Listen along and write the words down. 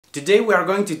Today we are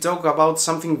going to talk about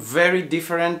something very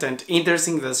different and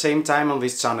interesting at the same time on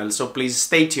this channel, so please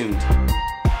stay tuned.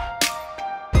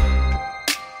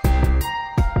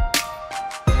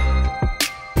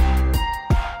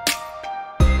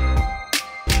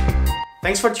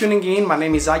 Thanks for tuning in, my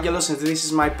name is Angelos and this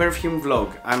is my perfume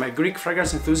vlog. I'm a Greek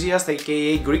fragrance enthusiast,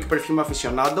 aka Greek perfume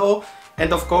aficionado,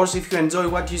 and of course if you enjoy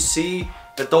what you see,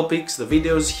 the topics, the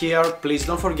videos here, please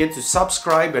don't forget to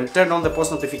subscribe and turn on the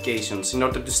post notifications in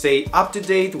order to stay up to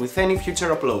date with any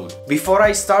future upload. Before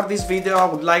I start this video, I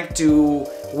would like to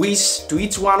wish to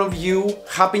each one of you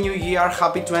Happy New Year,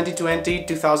 Happy 2020,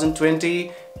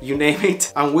 2020, you name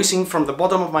it. I'm wishing from the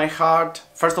bottom of my heart,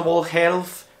 first of all,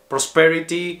 health,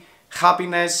 prosperity,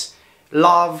 happiness,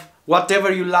 love,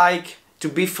 whatever you like to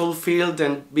be fulfilled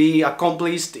and be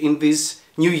accomplished in this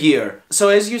new year. So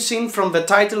as you've seen from the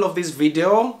title of this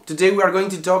video, today we are going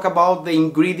to talk about the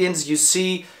ingredients you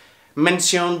see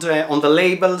mentioned on the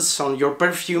labels, on your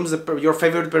perfumes, your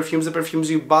favorite perfumes, the perfumes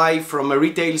you buy from a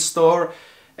retail store,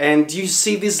 and you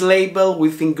see this label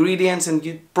with ingredients and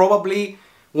you probably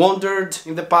wondered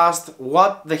in the past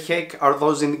what the heck are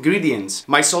those ingredients.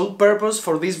 My sole purpose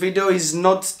for this video is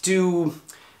not to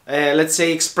let's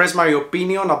say express my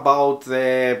opinion about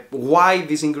why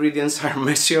these ingredients are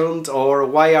mentioned or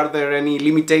why are there any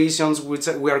limitations, which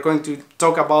we are going to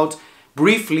talk about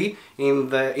briefly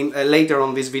later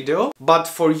on this video, but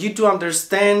for you to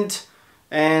understand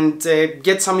and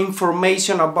get some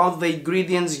information about the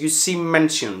ingredients you see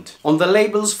mentioned on the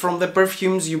labels from the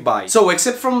perfumes you buy. So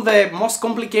except from the most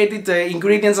complicated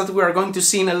ingredients that we are going to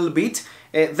see in a little bit,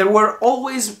 there were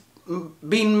always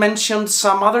been mentioned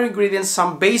some other ingredients,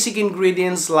 some basic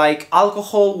ingredients like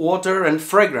alcohol, water and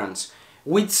fragrance,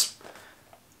 which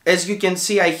as you can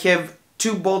see I have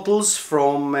two bottles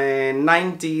from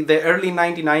the early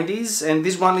 1990s, and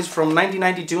this one is from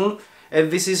 1992.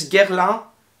 This is Guerlain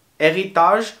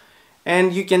Heritage,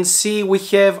 and you can see we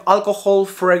have alcohol,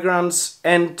 fragrance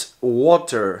and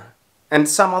water and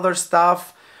some other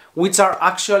stuff which are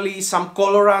actually some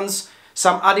colorants,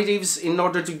 some additives in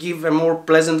order to give a more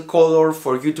pleasant color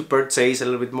for you to purchase, a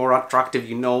little bit more attractive,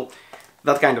 you know,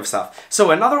 that kind of stuff.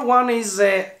 So another one is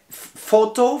a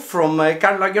photo from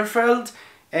Karl Lagerfeld,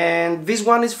 and this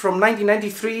one is from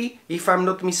 1993 if I'm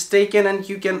not mistaken, and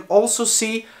you can also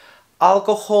see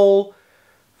alcohol,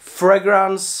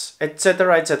 fragrance,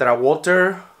 etc, etc,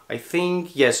 water, I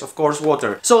think, yes, of course,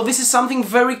 water. So this is something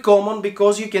very common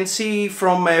because you can see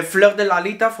from Fleur de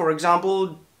Lalita, for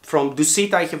example, from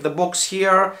Ducite, I have the box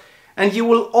here, and you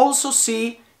will also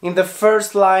see in the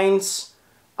first lines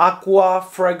aqua,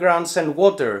 fragrance and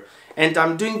water. And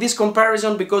I'm doing this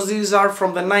comparison because these are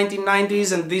from the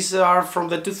 1990s and these are from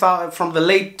the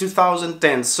late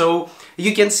 2010s. So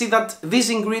you can see that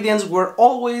these ingredients were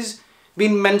always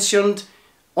being mentioned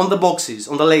on the boxes,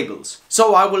 on the labels.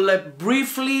 So I will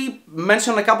briefly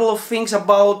mention a couple of things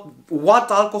about what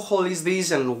alcohol is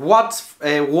this and what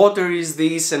water is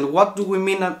this and what do we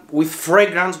mean with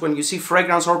fragrance when you see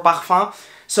fragrance or parfum.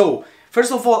 So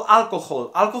first of all,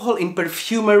 alcohol. Alcohol in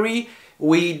perfumery,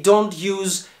 we don't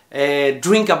use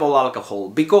drinkable alcohol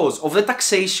because of the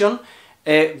taxation.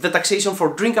 The taxation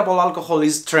for drinkable alcohol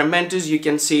is tremendous. You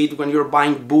can see it when you're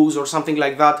buying booze or something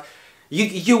like that.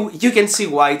 You can see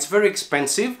why it's very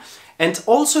expensive, and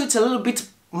also it's a little bit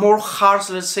more harsh,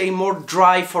 let's say more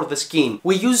dry for the skin.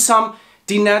 We use some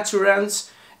denaturants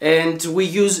and we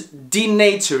use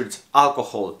denatured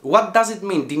alcohol. What does it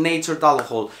mean, denatured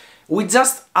alcohol? We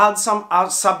just add some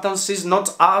substances,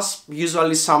 not us,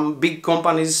 usually some big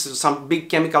companies, some big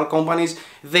chemical companies,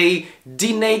 they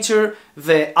denature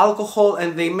the alcohol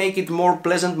and they make it more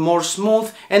pleasant, more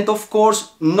smooth, and of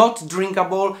course not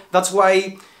drinkable. That's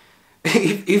why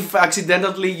if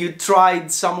accidentally you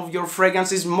tried some of your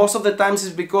fragrances, most of the times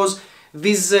it's because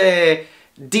these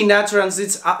denaturants,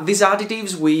 these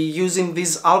additives we use in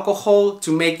this alcohol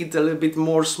to make it a little bit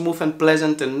more smooth and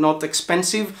pleasant and not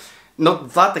expensive,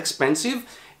 not that expensive,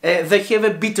 they have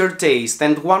a bitter taste,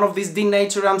 and one of these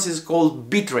denaturants is called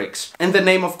Bitrex, and the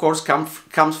name of course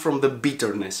comes from the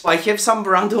bitterness. I have some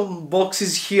random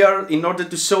boxes here in order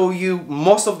to show you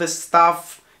most of the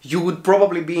stuff you would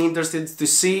probably be interested to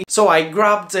see. So I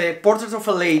grabbed a Portrait of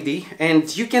a Lady,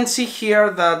 and you can see here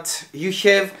that you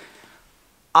have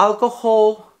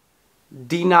alcohol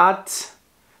denat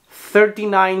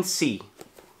 39C.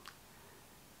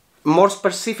 More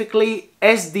specifically,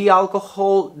 SD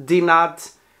alcohol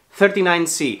denat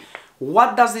 39C.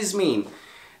 What does this mean?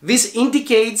 This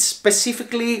indicates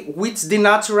specifically which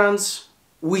denaturants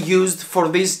we used for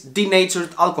this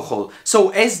denatured alcohol. So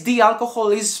SD alcohol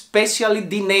is specially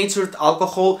denatured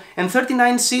alcohol, and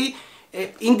 39C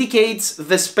indicates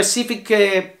the specific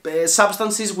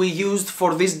substances we used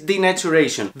for this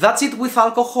denaturation. That's it with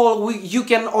alcohol. You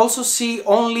can also see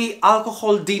only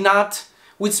alcohol denat,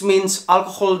 which means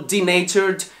alcohol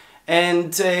denatured,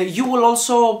 and you will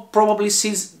also probably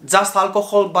see just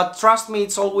alcohol, but trust me,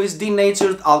 it's always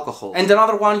denatured alcohol. And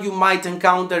another one you might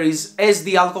encounter is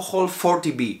SD alcohol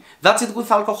 40B. That's it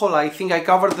with alcohol. I think I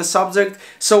covered the subject.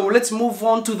 So let's move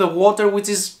on to the water, which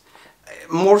is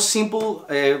more simple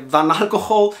than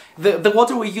alcohol. The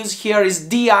water we use here is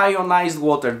deionized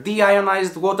water.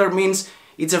 Deionized water means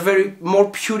it's a very more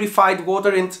purified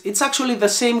water, and it's actually the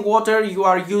same water you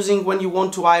are using when you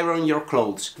want to iron your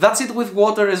clothes. That's it with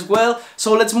water as well.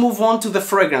 So let's move on to the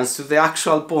fragrance, to the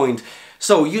actual point.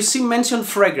 So you see mentioned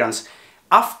fragrance.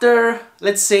 After,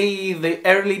 let's say, the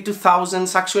early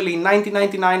 2000s, actually in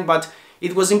 1999, but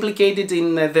it was implicated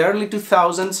in the early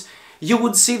 2000s, you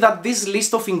would see that this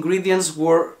list of ingredients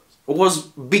was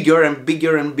bigger and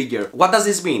bigger and bigger. What does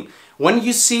this mean? When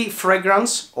you see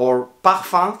fragrance or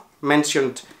parfum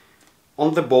mentioned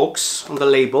on the box, on the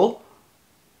label,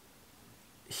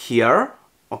 here,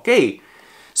 okay.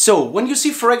 So when you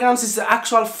see fragrance, it's the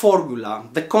actual formula,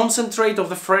 the concentrate of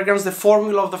the fragrance, the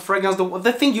formula of the fragrance,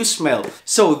 the thing you smell.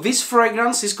 So this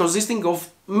fragrance is consisting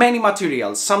of many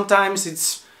materials. Sometimes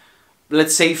it's,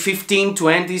 let's say, 15,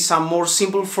 20, some more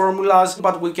simple formulas,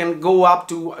 but we can go up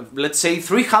to, let's say,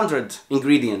 300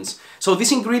 ingredients. So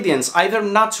these ingredients, either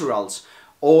naturals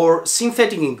or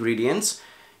synthetic ingredients,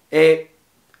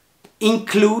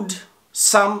 include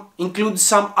some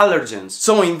allergens.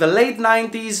 So in the late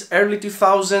 90s, early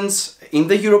 2000s, in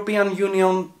the European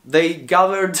Union, they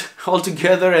gathered all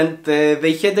together and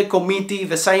they had a committee,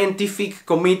 the Scientific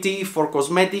Committee for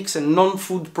Cosmetics and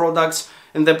Non-Food Products,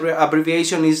 and the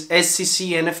abbreviation is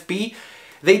SCCNFP.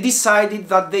 They decided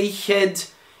that they had,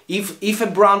 if a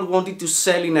brand wanted to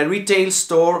sell in a retail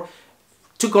store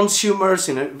to consumers,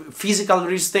 in a physical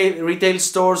retail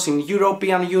stores in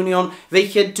European Union, they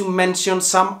had to mention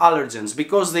some allergens,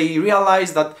 because they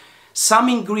realized that some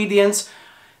ingredients,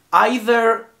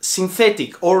 either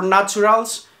synthetic or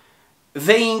naturals,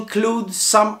 they include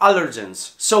some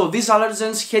allergens. So these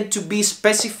allergens had to be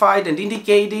specified and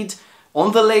indicated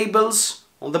on the labels,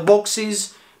 on the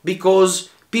boxes, because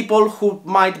people who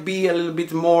might be a little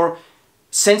bit more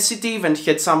sensitive and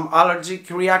had some allergic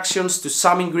reactions to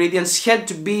some ingredients had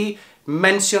to be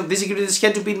mentioned. These ingredients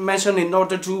had to be mentioned in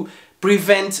order to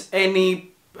prevent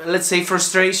any, let's say,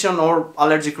 frustration or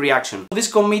allergic reaction.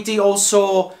 This committee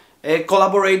also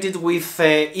collaborated with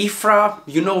IFRA.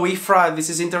 You know IFRA, this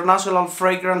is International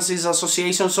Fragrances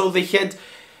Association, so they had,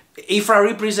 IFRA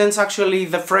represents actually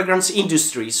the fragrance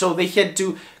industry, so they had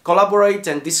to collaborate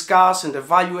and discuss and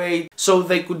evaluate so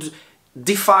they could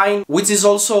define which is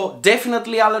also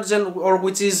definitely allergen or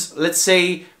which is, let's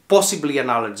say, possibly an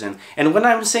allergen. And when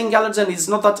I'm saying allergen, it's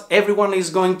not that everyone is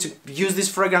going to use this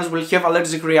fragrance will have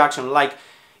allergic reaction. Like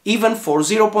even for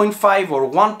 0.5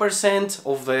 or 1%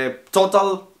 of the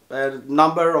total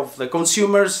number of the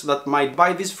consumers that might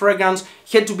buy this fragrance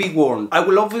had to be warned. I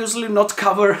will obviously not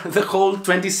cover the whole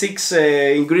 26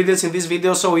 ingredients in this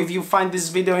video, so if you find this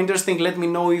video interesting, let me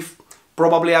know. If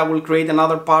probably I will create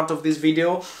another part of this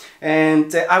video,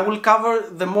 and I will cover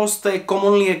the most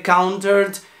commonly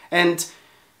encountered. And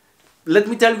let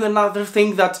me tell you another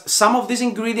thing, that some of these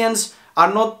ingredients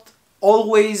are not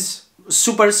always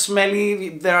super smelly.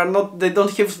 They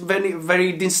don't have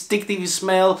very distinctive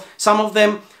smell. Some of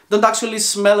them don't actually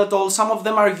smell at all. Some of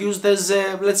them are used as,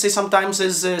 let's say, sometimes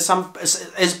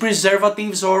as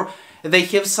preservatives, or they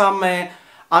have some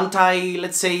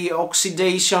let's say,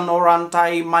 oxidation or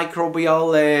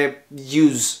antimicrobial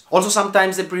use. Also,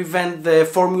 sometimes they prevent the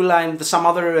formula and some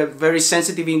other very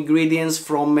sensitive ingredients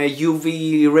from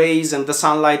UV rays and the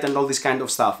sunlight and all this kind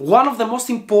of stuff. One of the most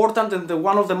important and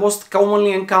one of the most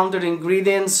commonly encountered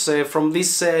ingredients from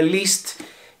this list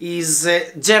is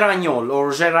geraniol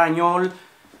or geraniol.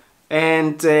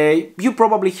 And you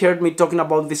probably heard me talking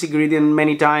about this ingredient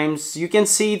many times. You can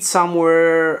see it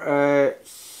somewhere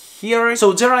here.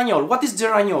 So geraniol, what is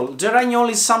geraniol? Geraniol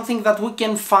is something that we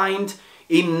can find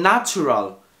in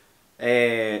natural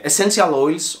essential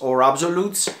oils or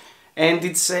absolutes, and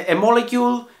it's a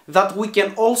molecule that we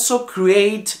can also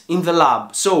create in the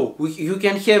lab. So you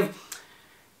can have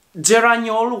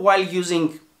geraniol while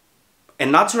using a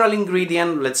natural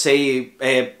ingredient, let's say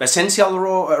essential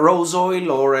rose oil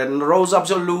or a rose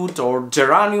absolute or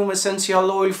geranium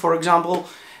essential oil, for example.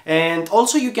 And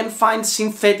also you can find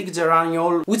synthetic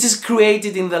geraniol, which is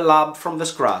created in the lab from the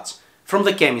scratch, from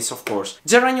the chemist, of course.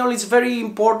 Geraniol is very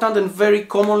important and very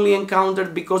commonly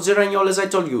encountered because geraniol, as I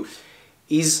told you,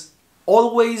 is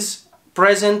always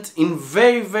present in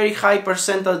very high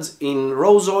percentage in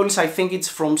rose oils. I think it's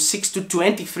from 6 to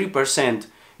 23%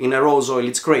 in a rose oil.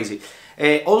 It's crazy.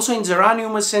 Also in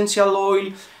geranium essential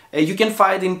oil, you can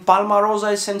find it in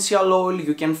palmarosa essential oil,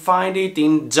 you can find it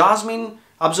in jasmine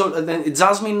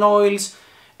oils,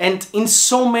 and in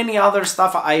so many other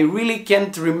stuff. I really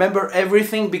can't remember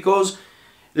everything, because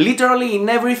literally in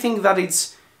everything that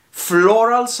it's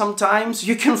floral sometimes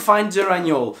you can find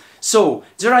geraniol. So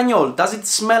geraniol, does it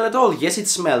smell at all? Yes, it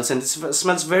smells, and it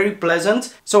smells very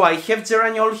pleasant. So I have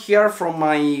geraniol here from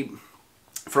my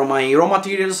raw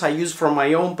materials I use from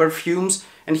my own perfumes,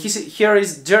 and here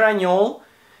is geraniol,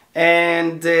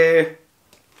 and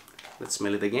let's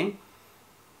smell it again.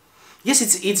 Yes,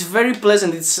 it's very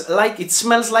pleasant. It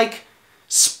smells like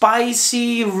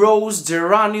spicy rose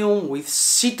geranium with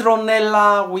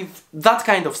citronella, with that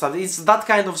kind of stuff. It's that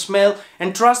kind of smell,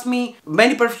 and trust me,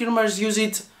 many perfumers use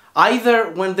it either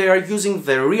when they are using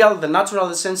the natural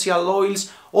essential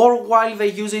oils, or while they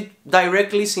use it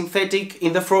directly synthetic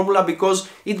in the formula, because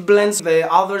it blends the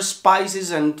other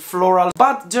spices and floral.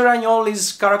 But geraniol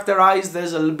is characterized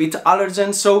as a little bit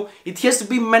allergen, so it has to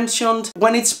be mentioned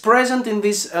when it's present in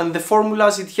the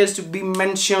formulas. It has to be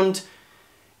mentioned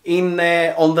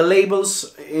on the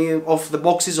labels of the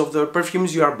boxes of the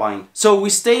perfumes you are buying. So we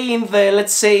stay in the,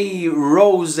 let's say,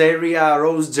 rose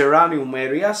geranium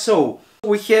area. So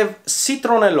we have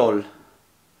citronellol.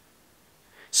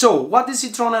 So what is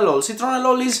citronellol?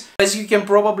 Citronellol is, as you can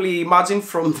probably imagine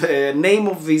from the name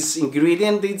of this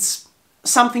ingredient, it's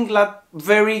something like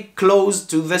very close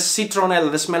to the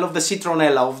citronella, the smell of the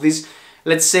citronella, of this,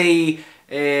 let's say,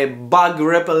 bug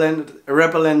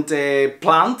repellent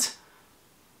plant.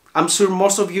 I'm sure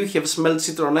most of you have smelled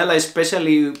citronella,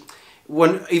 especially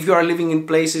if you are living in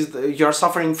places you are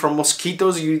suffering from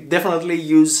mosquitoes. You definitely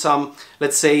use some,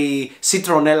 let's say,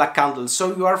 citronella candles.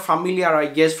 So you are familiar, I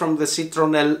guess, from the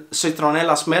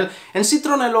citronella smell. And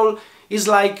citronellol is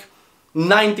like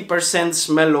 90%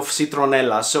 smell of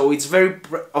citronella. So it's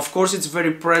of course it's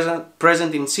very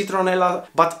present in citronella,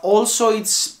 but also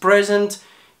it's present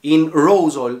in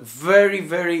rose oil.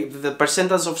 The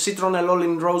percentage of citronellol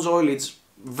in rose oil is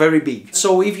very big.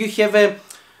 So if you have a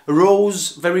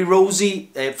very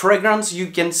rosy fragrance,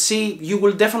 you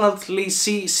will definitely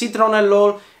see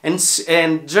citronellol and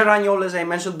geraniol, as I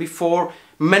mentioned before,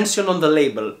 mentioned on the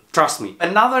label. Trust me.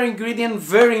 Another ingredient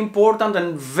very important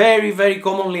and very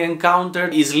commonly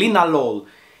encountered is linalool.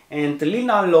 And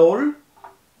linalool,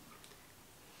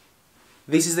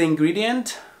 this is the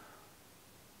ingredient.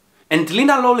 And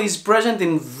linalool is present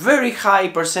in very high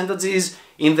percentages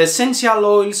in the essential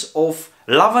oils of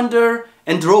lavender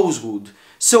and rosewood.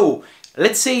 So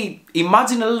let's say,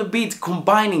 imagine a little bit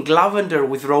combining lavender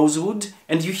with rosewood,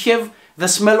 and you have the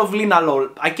smell of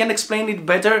linalool. I can explain it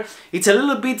better. It's a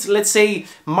little bit, let's say,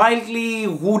 mildly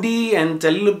woody and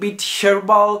a little bit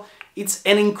herbal. It's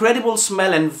an incredible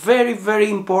smell, and very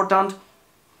important.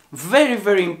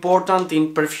 Very important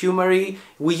in perfumery.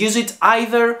 We use it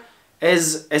either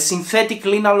as a synthetic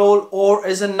linalool or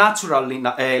as a natural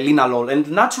linalool.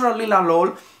 And natural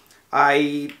linalool,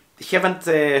 I haven't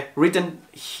written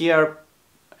here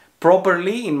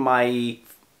properly in my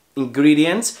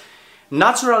ingredients.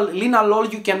 Natural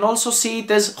linalool, you can also see it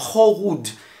as whole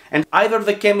wood, and either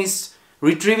the chemists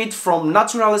retrieve it from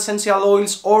natural essential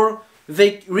oils or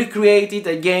they recreate it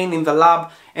again in the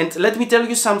lab. And let me tell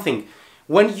you something,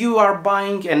 when you are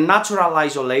buying a natural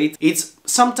isolate, it's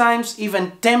sometimes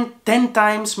even 10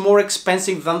 times more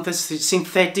expensive than the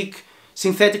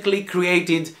synthetically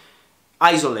created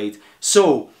isolate.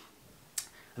 So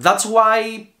that's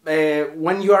why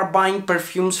when you are buying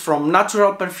perfumes from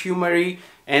natural perfumery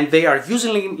and they are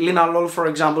using linalool, for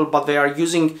example, but they are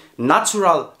using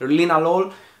natural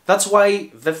linalool, that's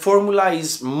why the formula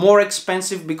is more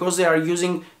expensive, because they are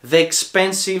using the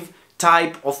expensive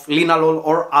type of linalool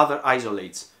or other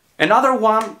isolates. Another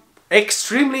one,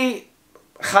 extremely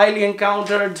highly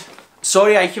encountered,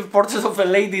 sorry, I have portrait of a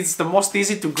lady, it's the most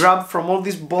easy to grab from all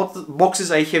these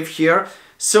boxes I have here.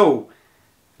 So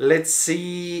let's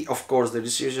see, of course there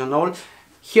is eugenol.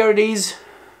 Here it is,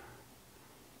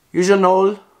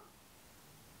 eugenol,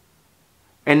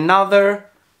 another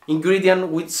ingredient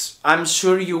which I'm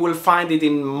sure you will find it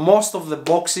in most of the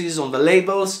boxes on the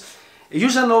labels.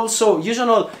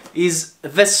 Eugenol is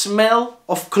the smell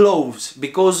of cloves,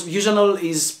 because eugenol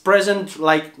is present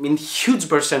like in huge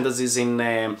percentages in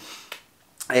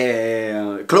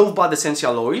clove bud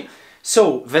essential oil.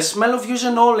 So the smell of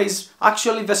eugenol is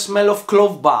actually the smell of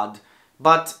clove bud,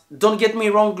 but don't get me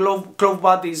wrong, clove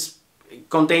bud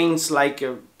contains like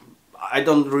I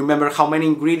don't remember how many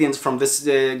ingredients from this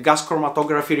gas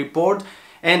chromatography report,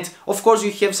 And of course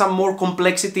you have some more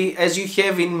complexity as you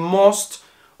have in most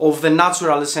of the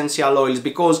natural essential oils,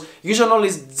 because eugenol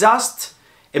is just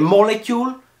a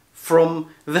molecule from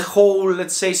the whole,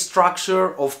 let's say,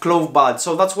 structure of clove bud.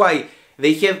 So that's why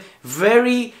they have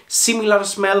very similar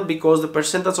smell, because the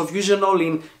percentage of eugenol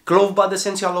in clove bud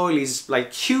essential oil is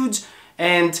like huge,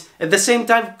 and at the same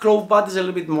time clove bud is a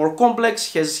little bit more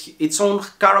complex, has its own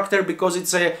character because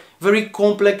it's a very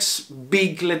complex,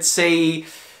 big, let's say,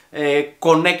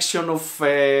 connection of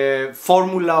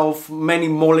formula of many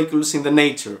molecules in the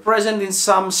nature. Present in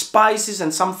some spices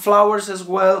and some flowers as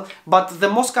well, but the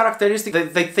most characteristic,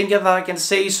 the thing that I can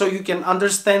say so you can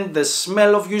understand the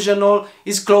smell of eugenol,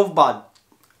 is clove bud,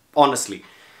 honestly.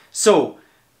 So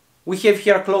we have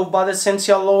here clove bud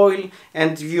essential oil,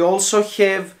 and you also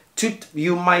have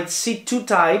you might see two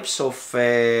types of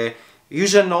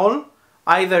eugenol,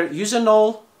 either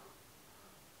eugenol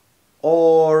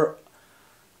or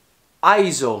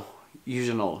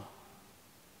iso-eugenol.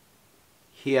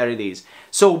 Here it is.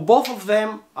 So both of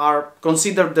them are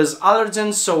considered as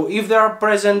allergens, so if they are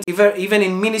present even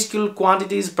in minuscule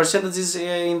quantities, percentages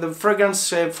in the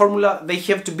fragrance formula, they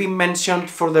have to be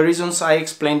mentioned for the reasons I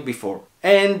explained before.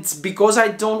 And because I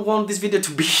don't want this video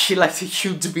to be like a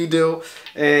huge video,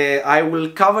 I will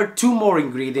cover two more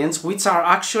ingredients, which are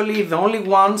actually the only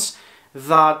ones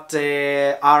that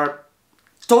are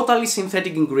totally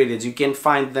synthetic ingredients. You can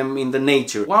find them in the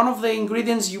nature. One of the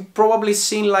ingredients you probably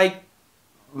seen like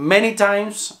many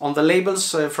times on the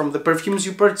labels from the perfumes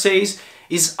you purchase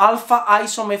is alpha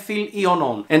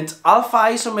isomethylionone. And alpha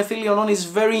isomethylionone is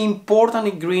very important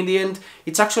ingredient.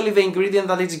 It's actually the ingredient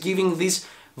that is giving this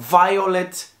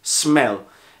violet smell.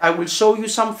 I will show you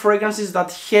some fragrances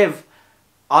that have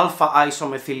alpha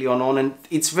isomethylionone, and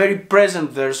it's very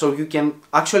present there, so you can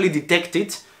actually detect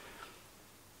it.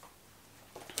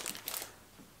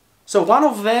 So one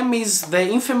of them is the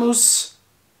infamous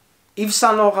Yves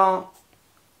Saint Laurent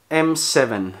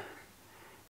M7.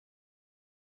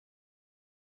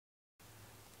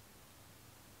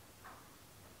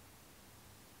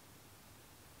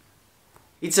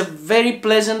 It's a very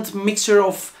pleasant mixture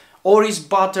of orris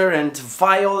butter and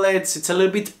violets. It's a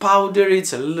little bit powdery,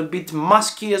 it's a little bit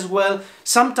musky as well.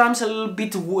 Sometimes a little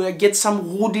bit get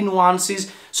some woody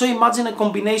nuances. So imagine a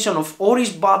combination of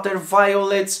orris butter,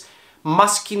 violets,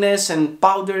 muskiness and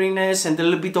powderiness, and a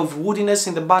little bit of woodiness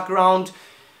in the background.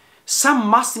 Some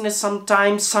mustiness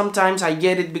sometimes I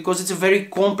get it because it's a very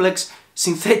complex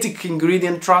synthetic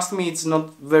ingredient. Trust me, it's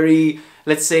not very,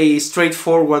 let's say,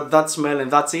 straightforward, that smell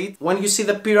and that's it. When you see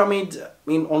the pyramid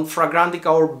on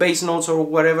Fragrantica or base notes or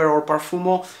wherever, or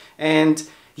Parfumo, and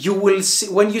you will see,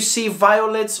 when you see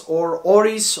violets or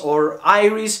orris or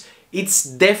iris, it's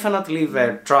definitely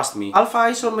there, trust me. Alpha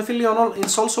isomethylionol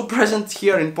is also present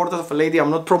here in Portrait of a Lady.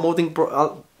 I'm not promoting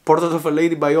Portrait of a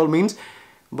Lady by all means,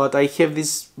 but I have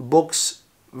this box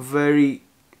very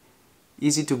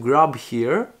easy to grab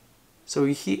here. So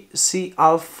you see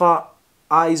alpha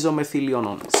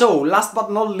isomethylionone. So last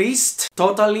but not least,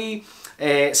 totally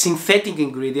synthetic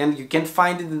ingredient. You can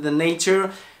find it in the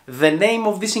nature. The name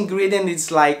of this ingredient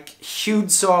is like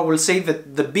huge, so I will say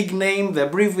that the big name, the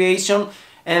abbreviation,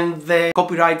 and the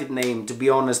copyrighted name, to be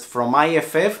honest, from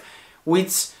IFF,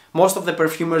 which most of the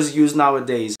perfumers use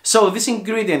nowadays. So this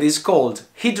ingredient is called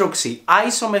hydroxy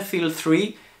isomethyl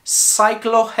 3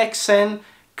 cyclohexane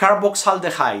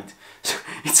carboxaldehyde.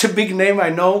 It's a big name, I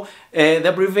know. The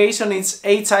abbreviation is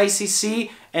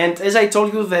HICC, and as I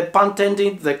told you, the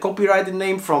patented, the copyrighted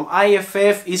name from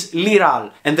IFF is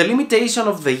Liral. And the limitation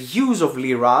of the use of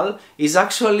Liral is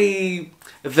actually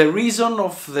the reason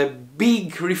of the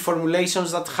big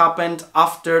reformulations that happened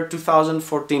after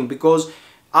 2014, because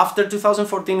after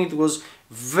 2014 it was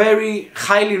very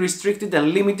highly restricted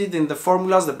and limited in the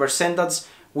formulas, the percentage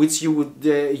which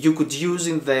you could use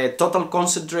in the total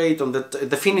concentrate on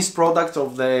the finished product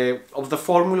of the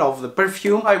formula of the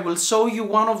perfume. I will show you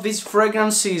one of these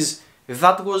fragrances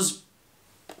that was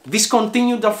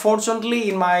discontinued, unfortunately,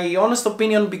 in my honest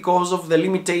opinion, because of the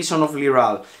limitation of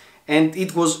Liral. And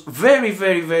it was very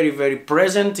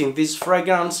present in this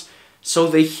fragrance, so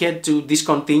they had to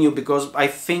discontinue because I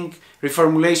think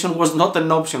reformulation was not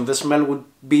an option. The smell would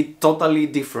be totally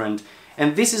different.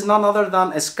 And this is none other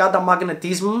than Escada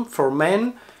Magnetism for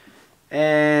men,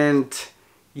 and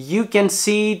you can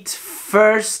see it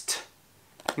first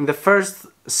in the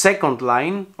second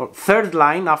line or third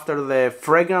line after the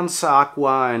fragrance,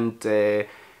 aqua and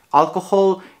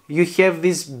alcohol. You have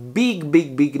this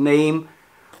big name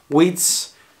which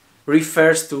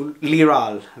refers to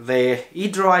Liral, the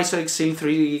hydroisoxyl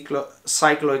 3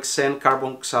 cyclohexane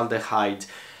carboxaldehyde.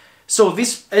 So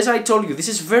this, as I told you, this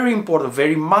is very important,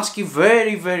 very musky,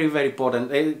 very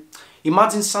important.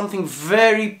 Imagine something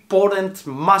very potent,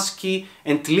 musky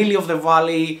and lily of the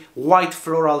valley, white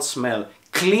floral smell.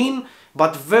 Clean,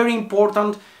 but very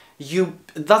important.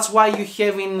 That's why you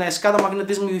have in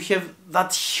scadomagnetism, you have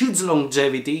that huge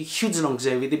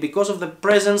longevity because of the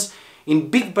presence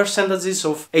in big percentages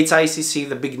of HICC,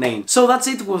 the big name. So that's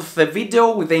it with the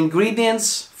video, with the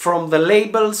ingredients from the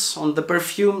labels on the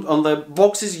perfume, on the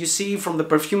boxes you see from the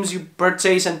perfumes you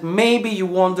purchase, and maybe you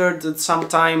wondered at some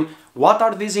time, what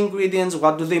are these ingredients,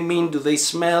 what do they mean, do they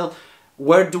smell,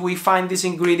 where do we find these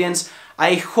ingredients?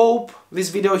 I hope this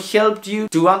video helped you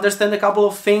to understand a couple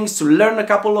of things, to learn a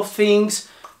couple of things.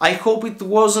 I hope it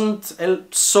wasn't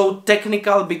so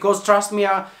technical, because trust me,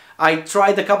 I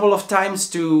tried a couple of times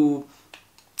to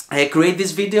create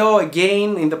this video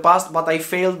again in the past, but I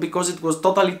failed because it was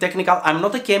totally technical. I'm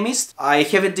not a chemist. I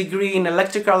have a degree in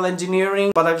electrical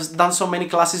engineering, but I've done so many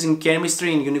classes in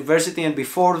chemistry in university and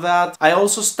before that. I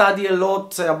also study a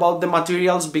lot about the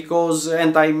materials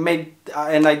and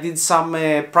I did some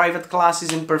private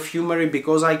classes in perfumery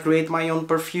because I create my own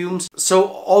perfumes. So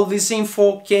all this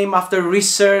info came after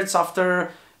research,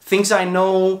 after things I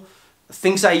know,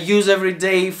 things I use every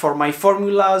day for my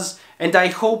formulas, and I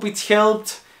hope it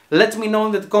helped. Let me know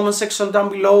in the comment section down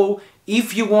below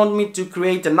if you want me to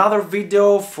create another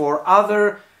video for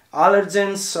other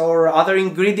allergens or other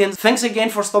ingredients. Thanks again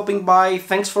for stopping by,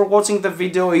 thanks for watching the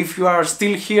video if you are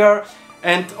still here,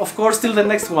 and of course till the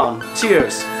next one.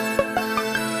 Cheers!